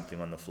could be something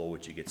on the floor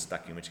which you get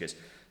stuck. In which case,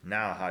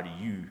 now how do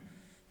you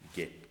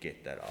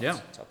get that out?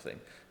 Type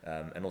thing.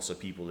 And also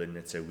people in,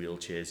 let's say,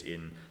 wheelchairs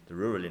in the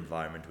rural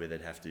environment where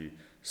they'd have to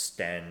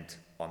stand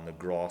on the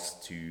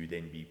grass to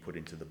then be put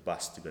into the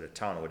bus to go to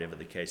town or whatever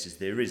the case is.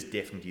 There is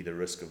definitely the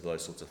risk of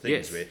those sorts of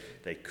things where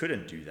they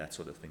couldn't do that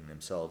sort of thing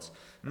themselves.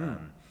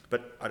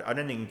 But I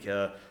don't think.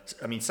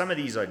 Some of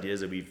these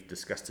ideas that we've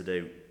discussed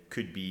today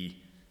could be,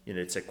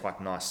 it's a quite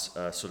nice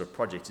sort of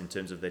project in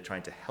terms of they're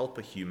trying to help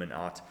a human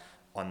out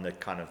on the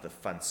kind of the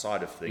fun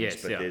side of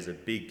things. There's a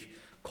big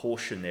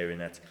caution there in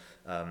that,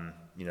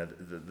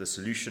 the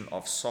solution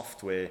of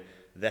software,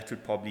 that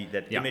would probably,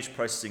 image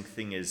processing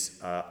thing is,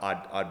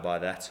 I'd buy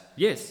that.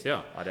 Yes,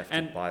 yeah. I'd have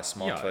to buy a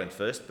smartphone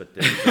first, but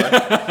there we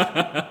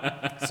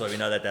go. So we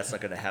know that's not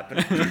going to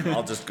happen.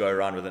 I'll just go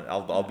around with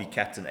I'll be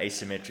Captain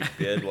Asymmetric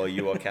Beard while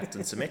you are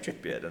Captain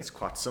Symmetric Beard. It's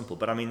quite simple.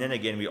 But I mean, then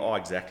again, we are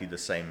exactly the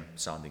same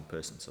sounding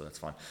person, so that's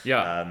fine.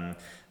 Yeah.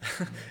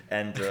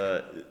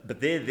 But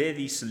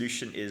the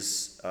solution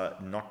is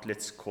not,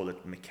 let's call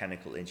it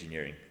mechanical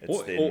engineering.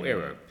 Or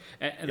error.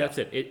 And that's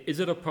it. Is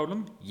it a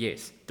problem?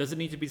 Yes. Does it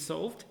need to be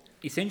solved?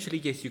 Essentially,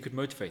 yes, you could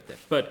motivate that,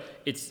 but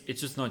it's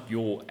just not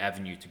your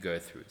avenue to go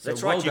through. So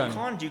that's right.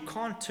 You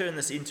can't turn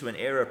this into an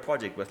error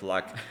project with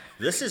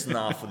this is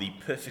now for the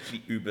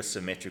perfectly uber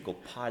symmetrical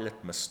pilot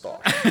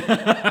moustache,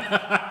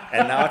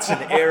 and now it's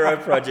an aero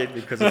project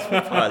because it's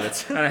for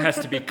pilots, and it has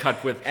to be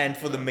cut with. And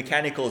for the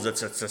mechanicals,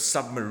 it's a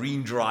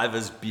submarine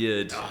driver's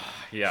beard.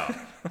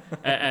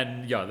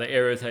 The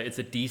error is it's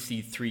a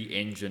DC-3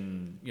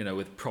 engine,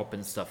 with prop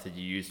and stuff that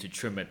you use to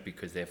trim it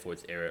because therefore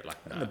it's error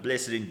like that. And the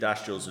blessed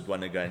industrials would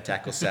want to go and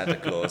tackle Santa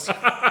Claus.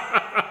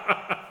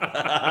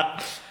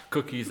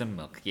 Cookies and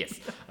milk, yes.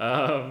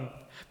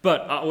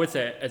 But I would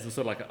say, as a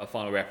sort of like a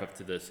final wrap up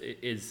to this,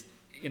 is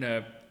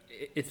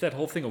it's that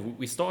whole thing of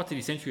we started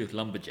essentially with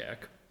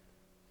lumberjack.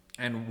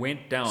 And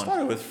went down.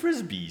 Started with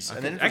frisbees,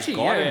 and then it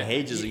garden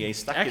hedges again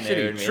stuck in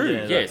there. Actually,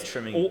 true, yes.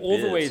 All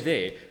the way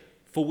there,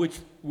 for which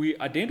we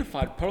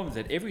identified problems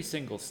at every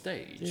single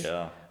stage.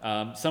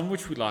 Yeah. Some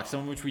which we liked,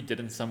 some which we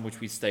didn't, some which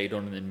we stayed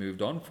on and then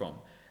moved on from.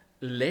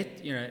 The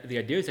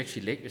idea is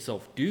actually let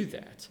yourself do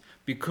that,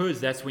 because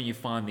that's when you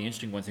find the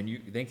interesting ones, and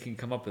you then can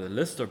come up with a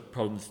list of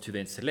problems to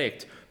then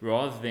select,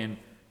 rather than,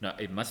 no,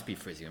 it must be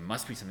frisbee. It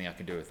must be something I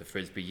can do with the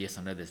frisbee. Yes,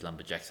 I know there's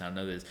lumberjacks. I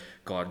know there's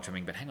garden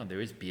trimming, but hang on,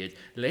 there is beards.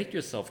 Let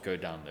yourself go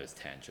down those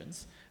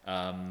tangents.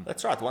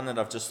 That's right. One that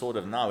I've just thought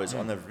of now is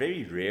on a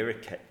very rare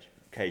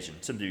occasion,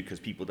 simply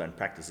because people don't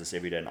practice this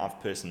every day, and I've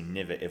personally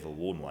never ever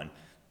worn one.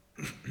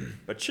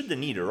 But should the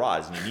need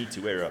arise and you need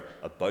to wear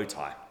a bow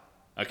tie,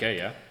 okay,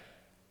 yeah.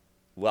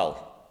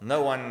 Well,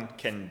 no one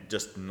can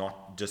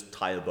not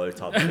tie a bow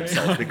tie for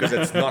themselves, because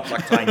it's not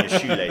like tying your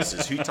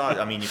shoelaces. If you're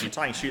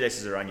tying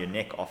shoelaces around your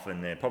neck,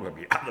 often there are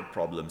probably other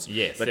problems.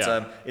 Yes, but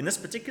in this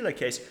particular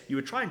case, you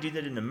would try and do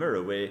that in a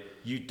mirror, where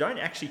you don't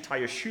actually tie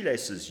your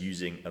shoelaces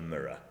using a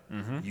mirror.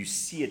 Mm-hmm. You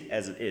see it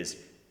as it is.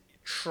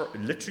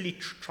 Literally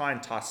try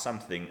and tie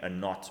something a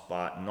knot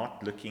by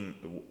not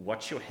looking.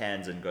 Watch your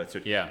hands and go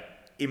through it. Yeah.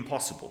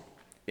 Impossible.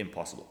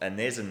 And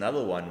there's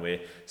another one where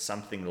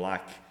something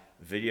like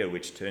video,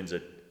 which turns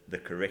it the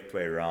correct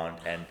way around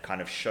and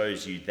kind of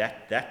shows you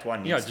that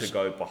one needs to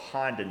go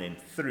behind and then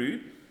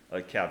through.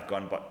 Okay, I've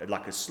gone by,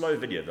 like a slow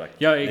video,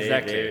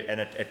 exactly, there,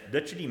 and it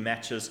literally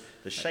matches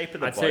the shape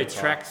of the bow tie. I'd say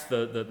it tracks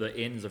the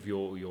ends of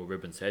your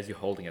ribbon. So as you're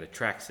holding it, it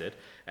tracks it,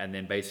 and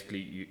then basically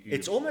you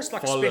it's almost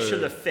like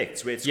special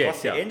effects, where it's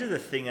got the end of the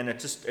thing, and it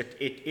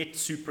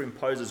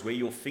superimposes where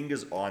your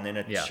fingers are, and then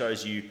it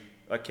shows you,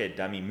 okay,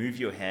 dummy, move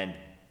your hand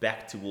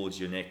back towards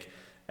your neck,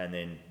 and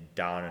then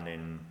down, and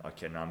then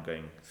okay, now I'm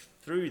going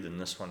through, then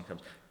this one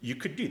comes. You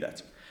could do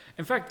that.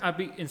 In fact, I'd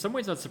be in some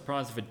ways not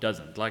surprised if it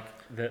doesn't. Like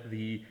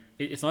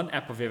it's not an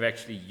app I've ever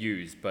actually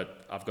used,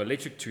 but I've got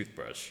electric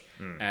toothbrush,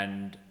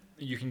 and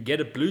you can get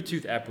a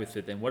Bluetooth app with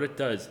it. And what it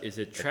does is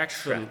it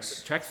tracks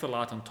the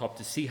light on top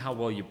to see how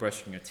well you're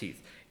brushing your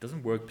teeth. It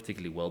doesn't work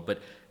particularly well,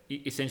 but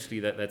essentially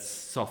that's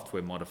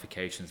software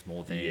modifications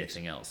more than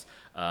anything else.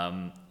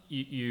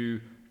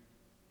 You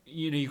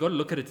got to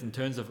look at it in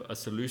terms of a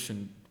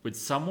solution would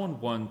someone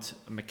want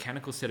a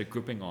mechanical set of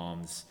gripping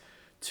arms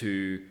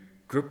to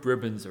grip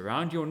ribbons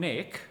around your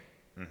neck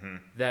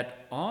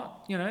that are,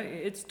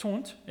 it's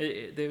taunt.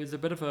 There is a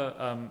bit of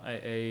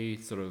a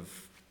sort of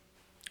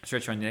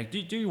stretch around your neck.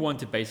 Do you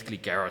want it basically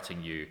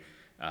garroting you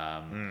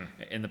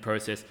in the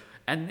process?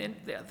 And then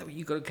the other way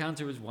you got to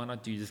counter is, why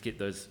not do you just get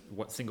those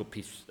single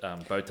piece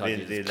bow ties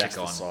you just click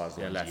on?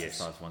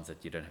 Elasticized ones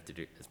that you don't have to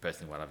do. It's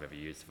personally what I've ever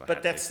used.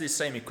 But that's the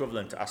same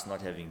equivalent to us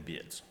not having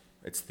beards.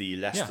 It's the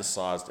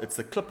elasticized, it's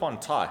the clip-on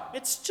tie.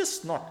 It's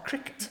just not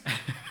cricket.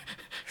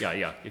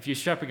 Yeah. If you're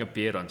strapping a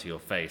beard onto your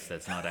face,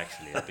 that's not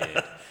actually a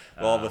beard.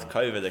 Well, with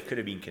COVID, it could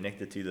have been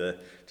connected to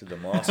the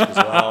mask as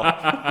well.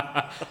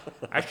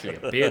 Actually,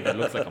 a beard that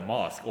looks like a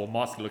mask, or a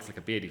mask that looks like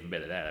a beard, even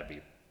better. That'd be,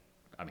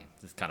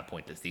 it's kind of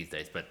pointless these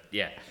days, but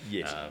yeah.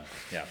 Yes.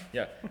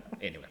 Yeah.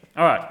 Anyway.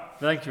 All right.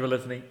 Thank you for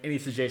listening. Any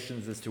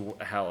suggestions as to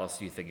how else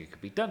you think it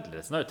could be done, let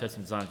us know.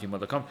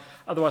 testingdesign@gmail.com.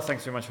 Otherwise,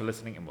 thanks very much for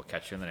listening, and we'll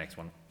catch you in the next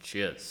one.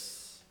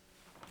 Cheers.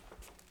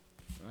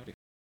 Alrighty.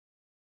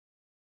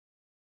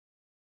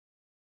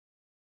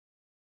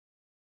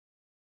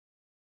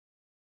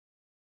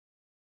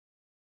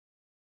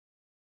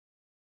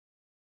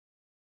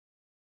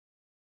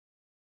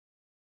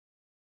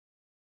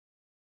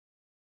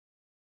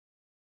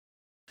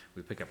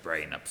 We pick up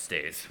Brain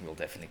upstairs. We'll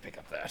definitely pick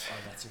up that. Oh,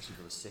 that's actually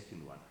for the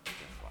second one.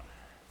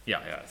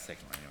 Yeah,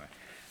 second one anyway.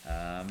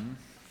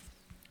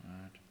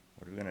 Right.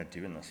 What are we going to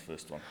do in this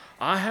first one?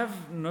 I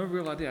have no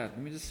real idea. Let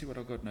me just see what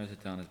I've got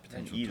noted down as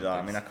potential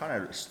topics. I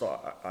kind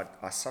of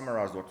I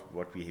summarized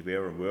what we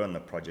were on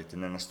the project,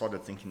 and then I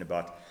started thinking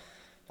about,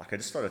 what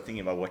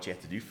you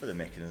have to do for the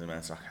mechanism, and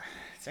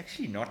it's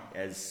actually not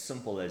as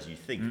simple as you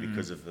think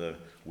because of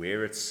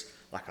where it's,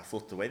 I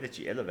thought the way that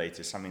you elevate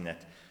is something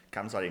that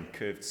comes out in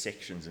curved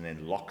sections and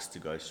then locks to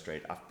go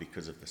straight up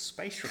because of the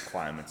space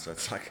requirements. So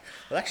it's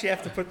I'll actually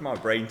have to put my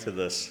brain to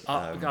this.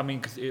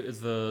 Because it was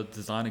the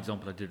design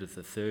example I did with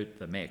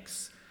the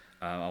Mex.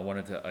 I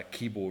wanted a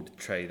keyboard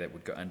tray that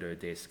would go under a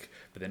desk,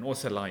 but then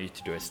also allow you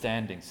to do a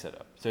standing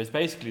setup. So it's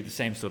basically the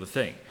same sort of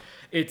thing.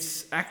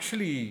 It's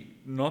actually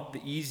not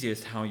the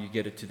easiest how you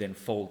get it to then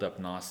fold up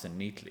nice and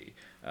neatly.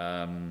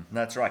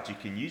 That's right. You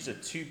can use a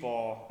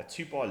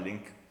two-bar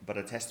link, but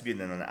it has to be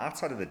then on the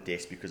outside of the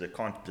desk because it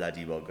can't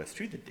bloody well go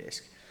through the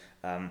desk.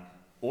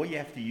 Or you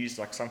have to use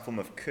some form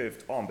of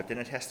curved arm, but then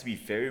it has to be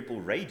variable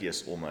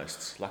radius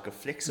almost, like a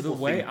flexible thing.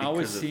 The way I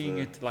was seeing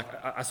it,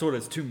 I saw it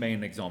as two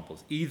main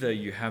examples. Either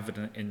you have it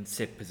in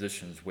set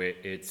positions where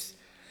it's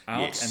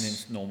out and then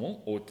it's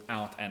normal, or it's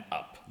out and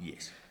up.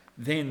 Yes.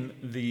 Then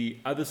the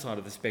other side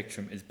of the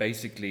spectrum is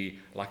basically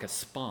like a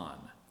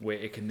spine, where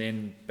it can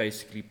then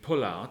basically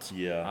pull out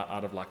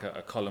of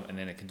a column, and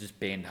then it can just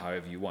bend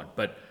however you want.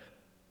 But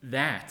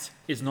that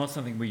is not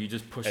something where you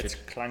just push it. It's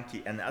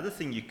clunky. And the other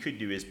thing you could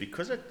do is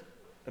because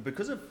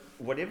of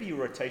whatever your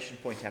rotation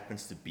point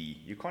happens to be,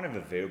 you can't have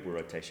a variable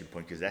rotation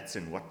point because that's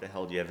in what the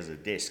hell do you have as a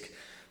desk.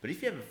 But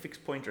if you have a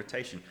fixed point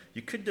rotation,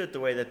 you could do it the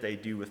way that they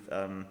do with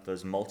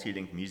those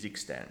multi-link music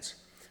stands,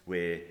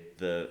 where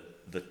the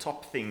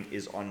top thing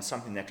is on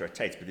something that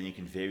rotates, but then you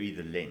can vary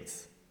the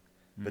length.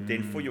 But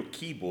then for your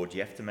keyboard, you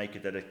have to make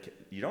it that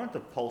you don't want the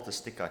pole to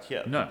stick out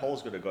here. No. The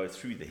pole's got to go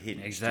through the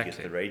hinge to get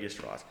the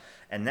radius right.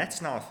 And that's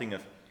now a thing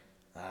of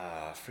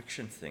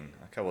friction thing.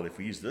 Okay, well, if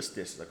we use this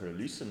desk, I've got to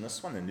loosen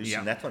this one and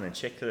loosen that one and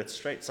check that it's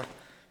straight. It's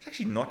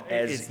actually not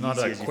as easy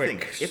as you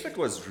think. If it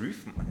was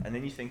roof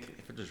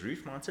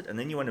mounted, and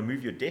then you want to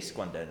move your desk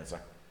one day, and it's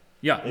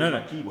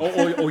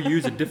or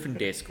use a different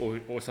desk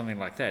or something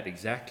like that.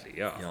 Exactly.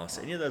 Yeah.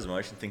 So any of those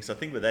motion things. I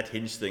think with that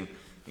hinge thing,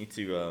 need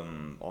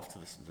to after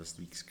this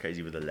week's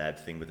crazy with the lab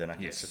thing, but then I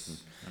can sit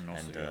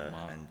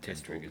and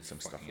test rig some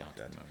stuff like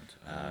that.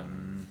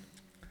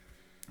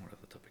 What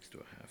other topics do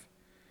I have?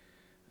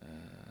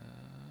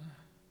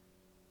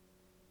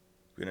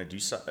 We're going to do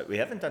we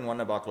haven't done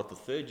one about what the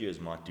third years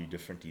might do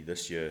differently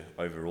this year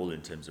overall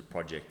in terms of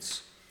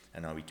projects,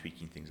 and are we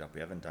tweaking things up?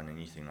 We haven't done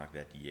anything like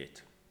that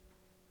yet.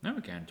 No,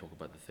 we can talk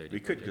about the third year. We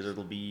could, because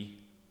it'll be,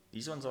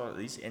 these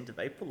end of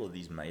April or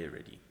these May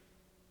already?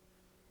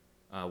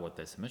 What,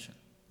 their submission?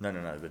 No,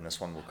 then this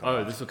one will come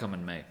out. This will come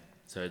in May.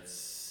 So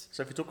if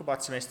we talk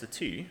about semester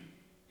 2,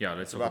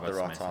 let's talk about the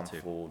right semester time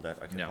 2. for that.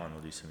 Okay, fine,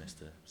 we'll do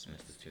semester 2.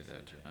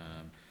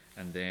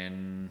 And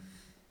then,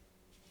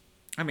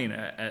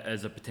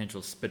 as a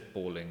potential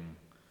spitballing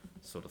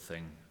sort of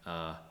thing,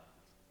 a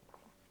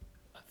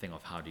thing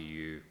of how do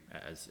you,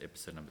 as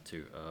episode number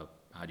 2,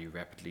 how do you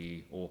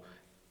rapidly or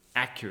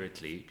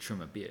accurately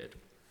trim a beard?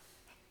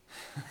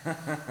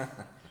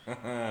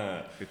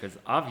 Because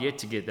I've yet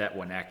to get that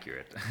one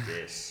accurate.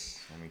 Yes.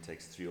 Only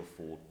takes 3 or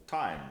 4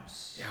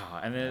 times.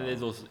 Yeah, and then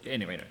there's also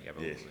anyway. Let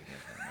me get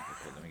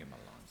my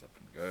lines up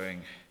and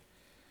going.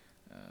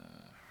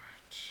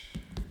 Right.